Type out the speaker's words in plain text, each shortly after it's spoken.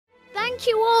Thank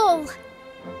you all.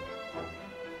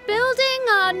 Building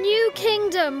our new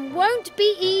kingdom won't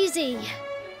be easy,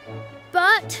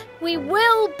 but we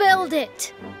will build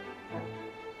it.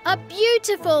 A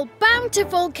beautiful,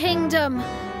 bountiful kingdom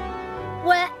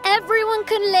where everyone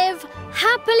can live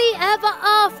happily ever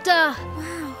after.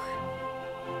 Wow.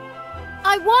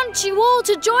 I want you all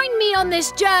to join me on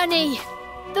this journey.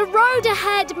 The road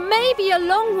ahead may be a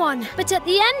long one, but at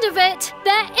the end of it,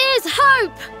 there is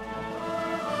hope.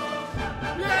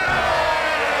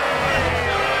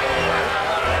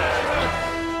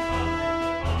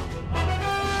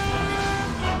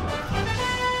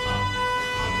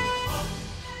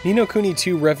 No Kuni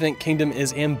II Revenant Kingdom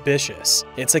is ambitious.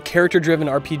 It's a character-driven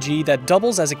RPG that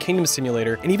doubles as a kingdom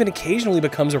simulator and even occasionally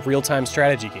becomes a real-time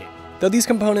strategy game. Though these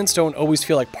components don't always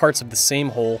feel like parts of the same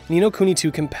whole, No Kuni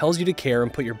II compels you to care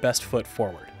and put your best foot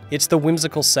forward. It's the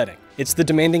whimsical setting. It's the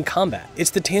demanding combat.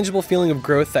 It's the tangible feeling of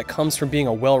growth that comes from being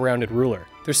a well-rounded ruler.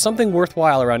 There's something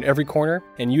worthwhile around every corner,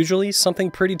 and usually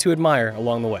something pretty to admire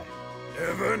along the way.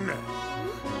 Evan,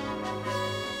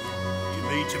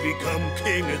 you need to become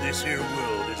king of this here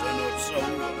world, is that not so?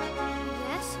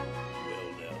 Yes? Well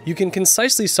now. You can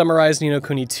concisely summarize No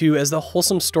Kuni II as the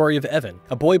wholesome story of Evan,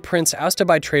 a boy prince ousted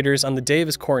by traitors on the day of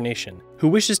his coronation, who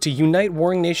wishes to unite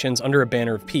warring nations under a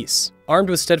banner of peace. Armed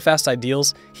with steadfast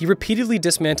ideals, he repeatedly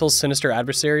dismantles sinister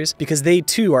adversaries because they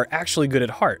too are actually good at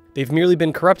heart. They've merely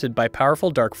been corrupted by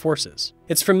powerful dark forces.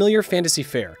 It's familiar fantasy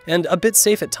fare, and a bit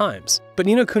safe at times, but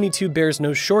No Kuni II bears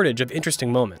no shortage of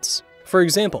interesting moments. For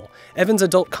example, Evan's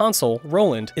adult consul,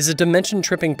 Roland, is a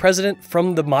dimension-tripping president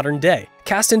from the modern day,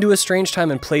 cast into a strange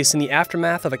time and place in the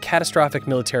aftermath of a catastrophic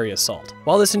military assault.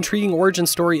 While this intriguing origin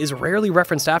story is rarely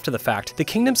referenced after the fact, the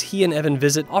kingdoms he and Evan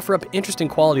visit offer up interesting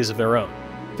qualities of their own.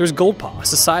 There's Goldpaw, a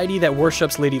society that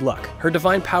worships Lady Luck. Her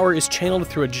divine power is channeled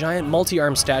through a giant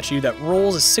multi-armed statue that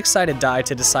rolls a six-sided die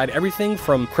to decide everything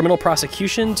from criminal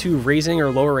prosecution to raising or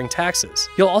lowering taxes.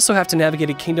 You'll also have to navigate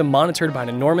a kingdom monitored by an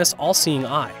enormous, all-seeing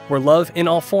eye, where love in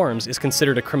all forms is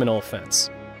considered a criminal offense.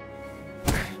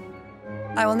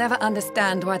 I will never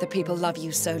understand why the people love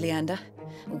you so, Leander.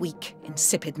 Weak,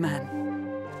 insipid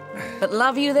man. But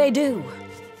love you they do.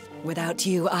 Without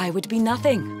you, I would be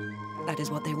nothing. That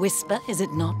is what they whisper, is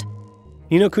it not?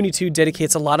 No Kuni II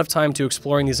dedicates a lot of time to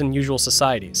exploring these unusual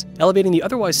societies, elevating the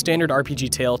otherwise standard RPG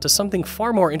tale to something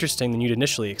far more interesting than you'd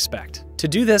initially expect. To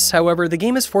do this, however, the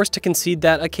game is forced to concede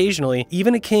that occasionally,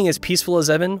 even a king as peaceful as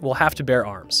Evan will have to bear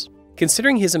arms.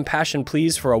 Considering his impassioned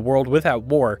pleas for a world without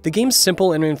war, the game's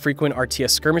simple and infrequent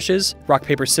RTS skirmishes,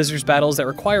 rock-paper-scissors battles that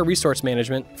require resource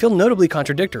management, feel notably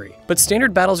contradictory. But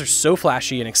standard battles are so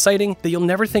flashy and exciting that you'll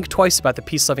never think twice about the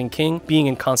peace-loving king being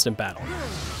in constant battle.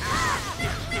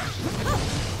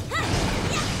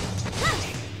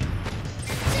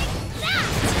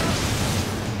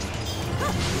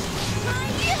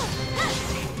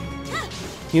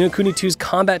 No Kuni II's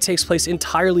combat takes place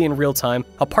entirely in real time,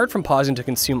 apart from pausing to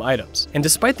consume items. And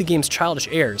despite the game's childish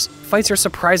airs, fights are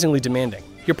surprisingly demanding.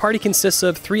 Your party consists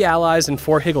of 3 allies and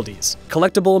 4 higgledies,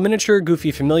 collectible miniature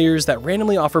goofy familiars that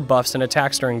randomly offer buffs and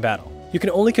attacks during battle. You can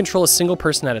only control a single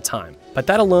person at a time, but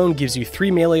that alone gives you 3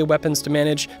 melee weapons to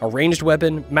manage, a ranged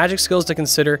weapon, magic skills to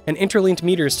consider, and interlinked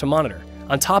meters to monitor,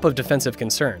 on top of defensive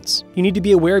concerns. You need to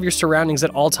be aware of your surroundings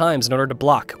at all times in order to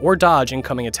block or dodge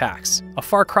incoming attacks, a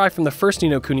far cry from the first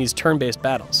No Kuni's turn-based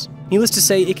battles. Needless to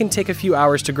say, it can take a few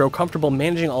hours to grow comfortable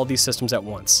managing all these systems at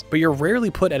once, but you're rarely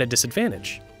put at a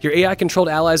disadvantage. Your AI-controlled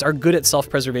allies are good at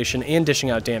self-preservation and dishing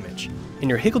out damage, and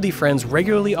your higgledy friends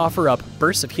regularly offer up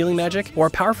bursts of healing magic or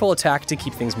a powerful attack to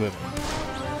keep things moving.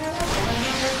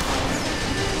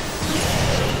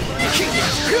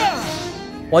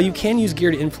 While you can use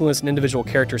gear to influence an individual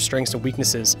character's strengths and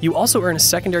weaknesses, you also earn a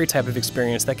secondary type of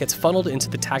experience that gets funneled into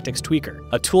the Tactics Tweaker,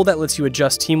 a tool that lets you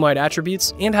adjust team-wide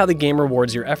attributes and how the game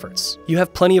rewards your efforts. You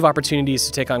have plenty of opportunities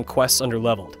to take on quests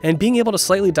under-leveled, and being able to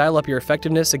slightly dial up your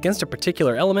effectiveness against a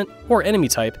particular element or enemy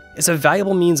type is a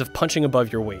valuable means of punching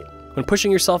above your weight. When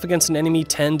pushing yourself against an enemy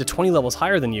 10 to 20 levels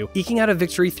higher than you, eking out a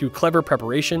victory through clever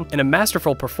preparation and a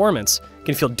masterful performance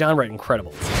can feel downright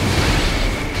incredible.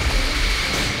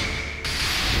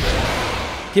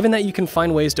 Given that you can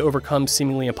find ways to overcome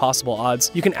seemingly impossible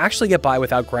odds, you can actually get by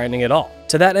without grinding at all.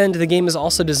 To that end, the game is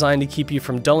also designed to keep you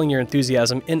from dulling your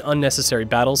enthusiasm in unnecessary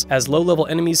battles, as low-level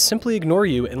enemies simply ignore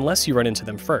you unless you run into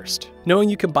them first. Knowing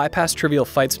you can bypass trivial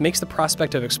fights makes the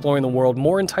prospect of exploring the world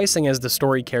more enticing as the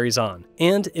story carries on,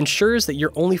 and ensures that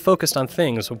you're only focused on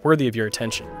things worthy of your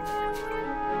attention.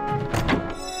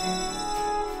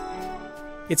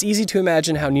 It's easy to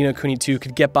imagine how No Kuni II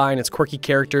could get by in its quirky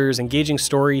characters, engaging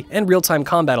story, and real-time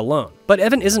combat alone. But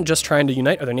Evan isn't just trying to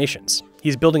unite other nations.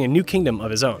 He's building a new kingdom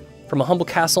of his own. From a humble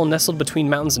castle nestled between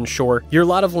mountains and shore, your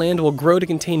lot of land will grow to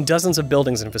contain dozens of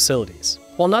buildings and facilities.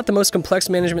 While not the most complex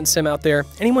management sim out there,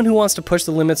 anyone who wants to push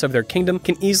the limits of their kingdom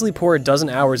can easily pour a dozen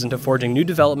hours into forging new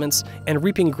developments and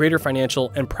reaping greater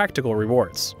financial and practical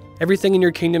rewards. Everything in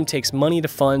your kingdom takes money to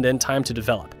fund and time to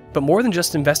develop. But more than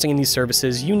just investing in these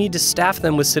services, you need to staff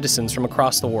them with citizens from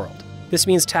across the world. This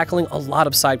means tackling a lot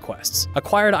of side quests,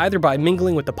 acquired either by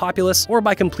mingling with the populace or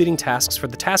by completing tasks for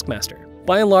the taskmaster.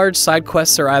 By and large, side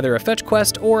quests are either a fetch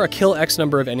quest or a kill X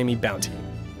number of enemy bounty.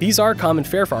 These are common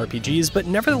fare for RPGs, but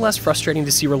nevertheless frustrating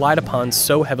to see relied upon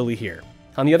so heavily here.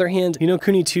 On the other hand, No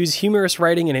Kuni II's humorous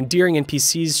writing and endearing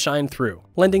NPCs shine through,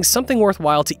 lending something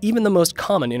worthwhile to even the most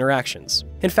common interactions.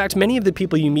 In fact, many of the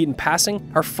people you meet in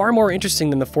passing are far more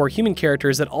interesting than the 4 human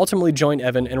characters that ultimately join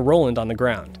Evan and Roland on the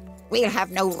ground. We'll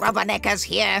have no rubberneckers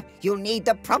here. You'll need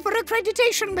the proper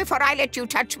accreditation before I let you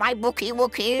touch my bookie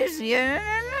wookies,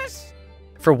 yes?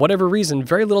 For whatever reason,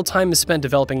 very little time is spent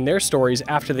developing their stories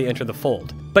after they enter the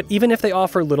fold. But even if they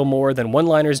offer little more than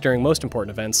one-liners during most important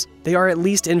events, they are at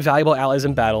least invaluable allies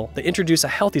in battle that introduce a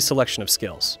healthy selection of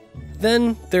skills.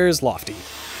 Then there's Lofty.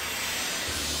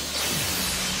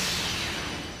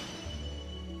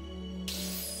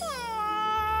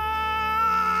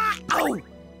 Oh!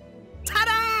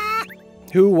 Ta-da!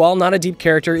 Who, while not a deep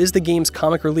character, is the game's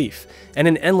comic relief and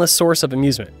an endless source of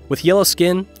amusement. With yellow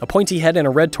skin, a pointy head, and a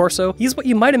red torso, he's what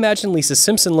you might imagine Lisa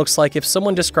Simpson looks like if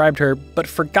someone described her but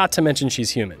forgot to mention she's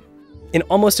human. In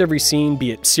almost every scene,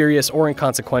 be it serious or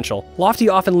inconsequential, Lofty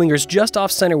often lingers just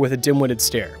off-center with a dim-witted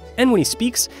stare. And when he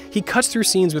speaks, he cuts through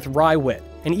scenes with wry wit,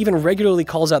 and even regularly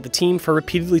calls out the team for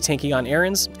repeatedly taking on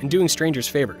errands and doing strangers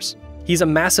favors. He's a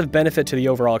massive benefit to the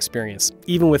overall experience,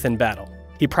 even within battle.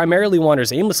 He primarily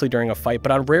wanders aimlessly during a fight,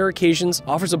 but on rare occasions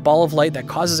offers a ball of light that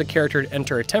causes a character to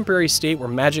enter a temporary state where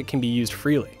magic can be used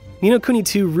freely. No Kuni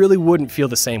II really wouldn't feel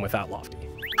the same without Lofty.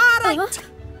 Alright!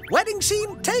 Wedding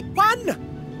scene, take 1!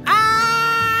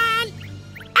 And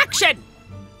action!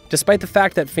 Despite the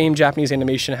fact that famed Japanese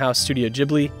animation house Studio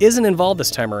Ghibli isn't involved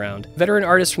this time around, veteran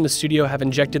artists from the studio have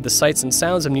injected the sights and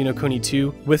sounds of No Kuni II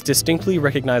with distinctly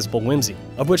recognizable whimsy,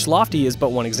 of which Lofty is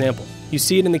but one example. You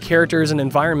see it in the characters and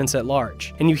environments at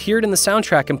large, and you hear it in the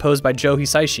soundtrack composed by Joe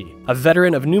Hisaishi, a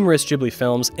veteran of numerous Ghibli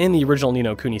films and the original Ni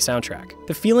no Kuni soundtrack.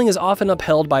 The feeling is often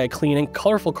upheld by a clean and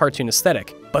colorful cartoon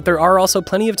aesthetic, but there are also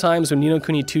plenty of times when Ni no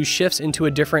Kuni II shifts into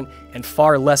a different and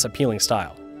far less appealing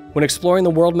style. When exploring the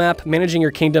world map, managing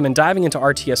your kingdom, and diving into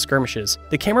RTS skirmishes,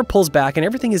 the camera pulls back and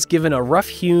everything is given a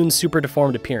rough-hewn, super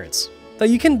deformed appearance. Though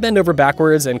you can bend over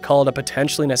backwards and call it a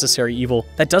potentially necessary evil,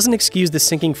 that doesn't excuse the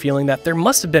sinking feeling that there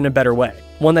must have been a better way,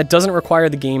 one that doesn't require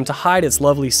the game to hide its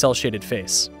lovely cel-shaded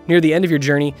face. Near the end of your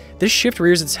journey, this shift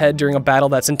rears its head during a battle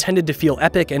that's intended to feel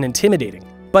epic and intimidating,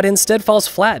 but instead falls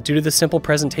flat due to the simple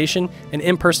presentation and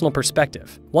impersonal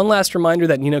perspective. One last reminder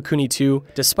that Ni no Kuni II,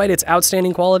 despite its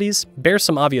outstanding qualities, bears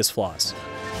some obvious flaws.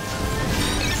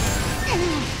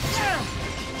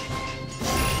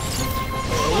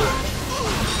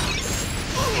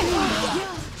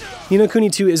 Ni no Kuni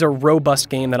II is a robust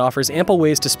game that offers ample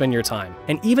ways to spend your time,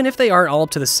 and even if they aren't all up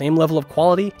to the same level of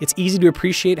quality, it's easy to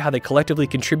appreciate how they collectively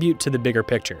contribute to the bigger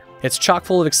picture. It's chock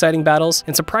full of exciting battles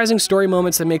and surprising story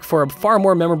moments that make for a far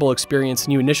more memorable experience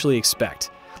than you initially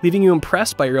expect, leaving you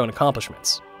impressed by your own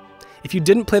accomplishments. If you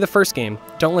didn't play the first game,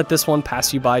 don't let this one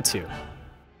pass you by too.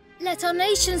 Let our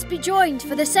nations be joined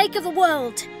for the sake of the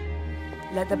world.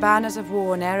 Let the banners of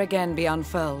war ne'er again be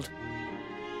unfurled.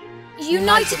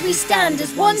 United we stand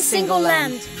as one single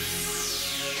land.